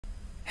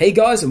Hey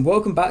guys, and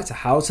welcome back to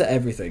How to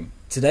Everything.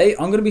 Today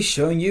I'm going to be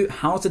showing you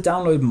how to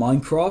download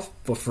Minecraft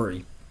for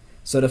free.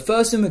 So the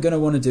first thing we're going to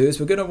want to do is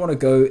we're going to want to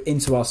go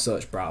into our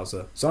search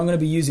browser. So I'm going to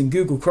be using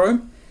Google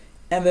Chrome,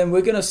 and then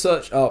we're going to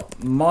search up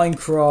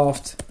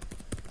Minecraft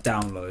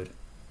download.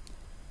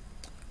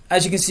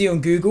 As you can see on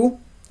Google,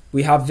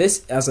 we have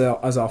this as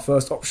our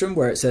first option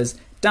where it says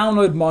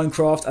download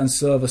Minecraft and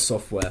server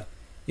software.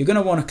 You're going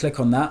to want to click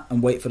on that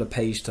and wait for the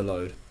page to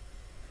load.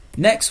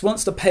 Next,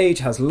 once the page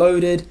has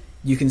loaded,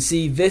 you can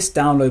see this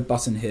download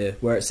button here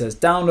where it says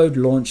download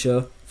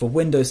launcher for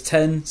Windows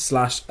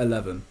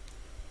 10/11.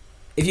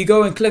 If you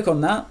go and click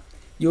on that,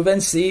 you'll then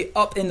see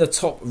up in the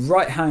top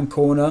right hand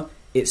corner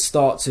it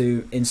start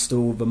to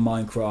install the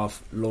Minecraft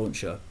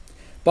launcher.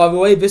 By the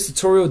way, this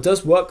tutorial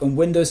does work on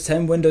Windows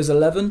 10, Windows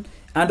 11,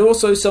 and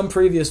also some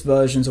previous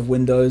versions of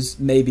Windows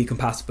may be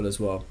compatible as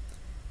well.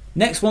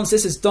 Next, once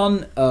this is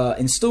done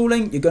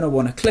installing, you're going to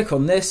want to click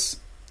on this,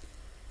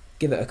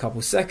 give it a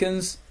couple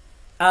seconds,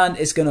 and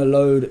it's going to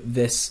load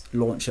this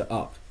launcher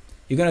up.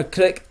 You're going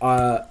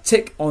to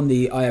tick on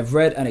the I have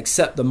read and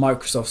accept the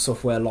Microsoft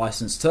software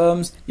license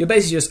terms. You're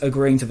basically just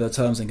agreeing to the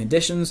terms and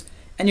conditions,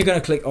 and you're going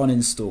to click on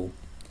install.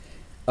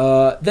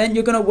 Then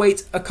you're going to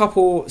wait a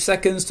couple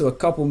seconds to a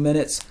couple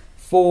minutes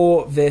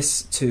for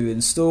this to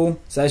install.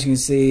 So as you can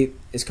see,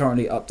 it's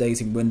currently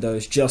updating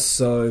Windows just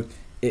so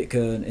it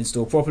can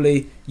install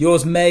properly.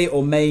 Yours may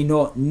or may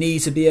not need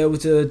to be able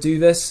to do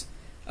this,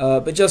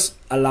 but just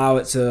allow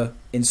it to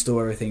install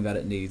everything that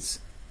it needs.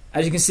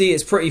 As you can see,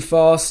 it's pretty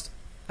fast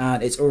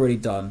and it's already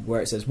done, where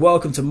it says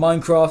welcome to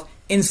Minecraft,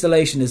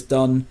 installation is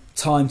done,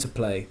 time to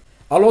play.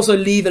 I'll also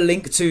leave a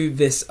link to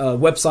this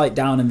website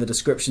down in the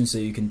description so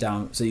you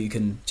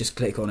can just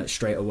click on it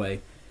straight away.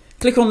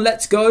 Click on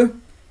let's go,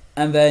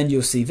 and then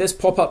you'll see this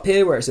pop up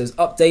here where it says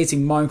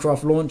updating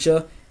Minecraft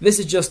launcher. This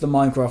is just the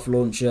Minecraft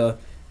launcher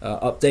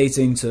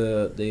updating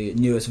to the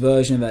newest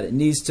version that it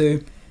needs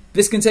to.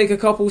 This can take a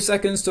couple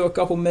seconds to a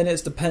couple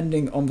minutes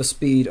depending on the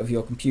speed of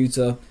your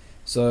computer.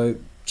 So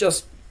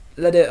just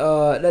let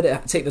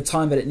it take the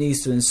time that it needs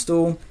to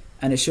install,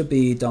 and it should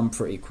be done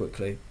pretty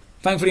quickly.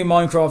 Thankfully,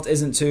 Minecraft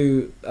isn't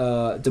too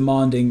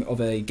demanding of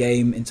a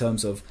game in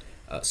terms of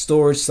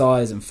storage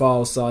size and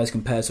file size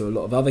compared to a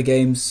lot of other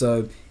games,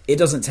 so it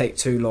doesn't take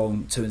too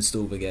long to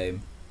install the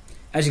game.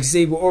 As you can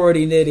see, we're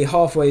already nearly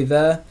halfway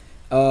there.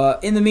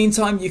 In the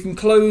meantime, you can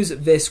close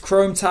this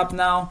Chrome tab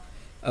now,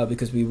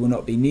 because we will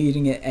not be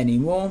needing it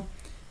anymore,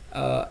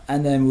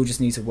 and then we'll just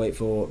need to wait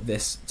for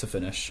this to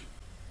finish.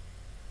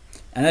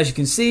 And as you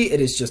can see, it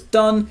is just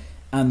done,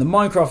 and the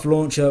Minecraft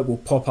launcher will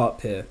pop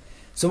up here.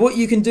 So what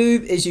you can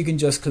do is you can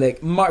just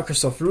click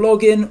Microsoft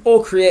Login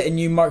or create a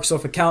new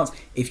Microsoft account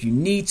if you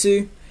need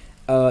to.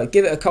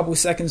 Give it a couple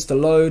seconds to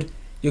load.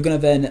 You're going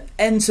to then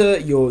enter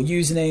your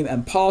username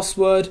and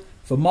password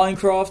for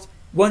Minecraft.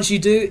 Once you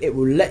do, it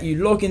will let you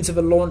log into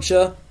the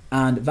launcher,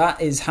 and that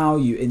is how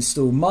you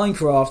install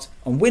Minecraft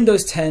on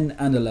Windows 10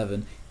 and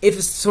 11. If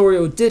this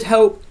tutorial did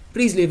help,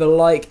 please leave a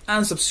like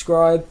and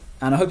subscribe,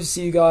 and I hope to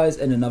see you guys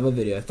in another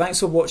video. Thanks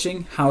for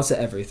watching How to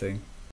Everything.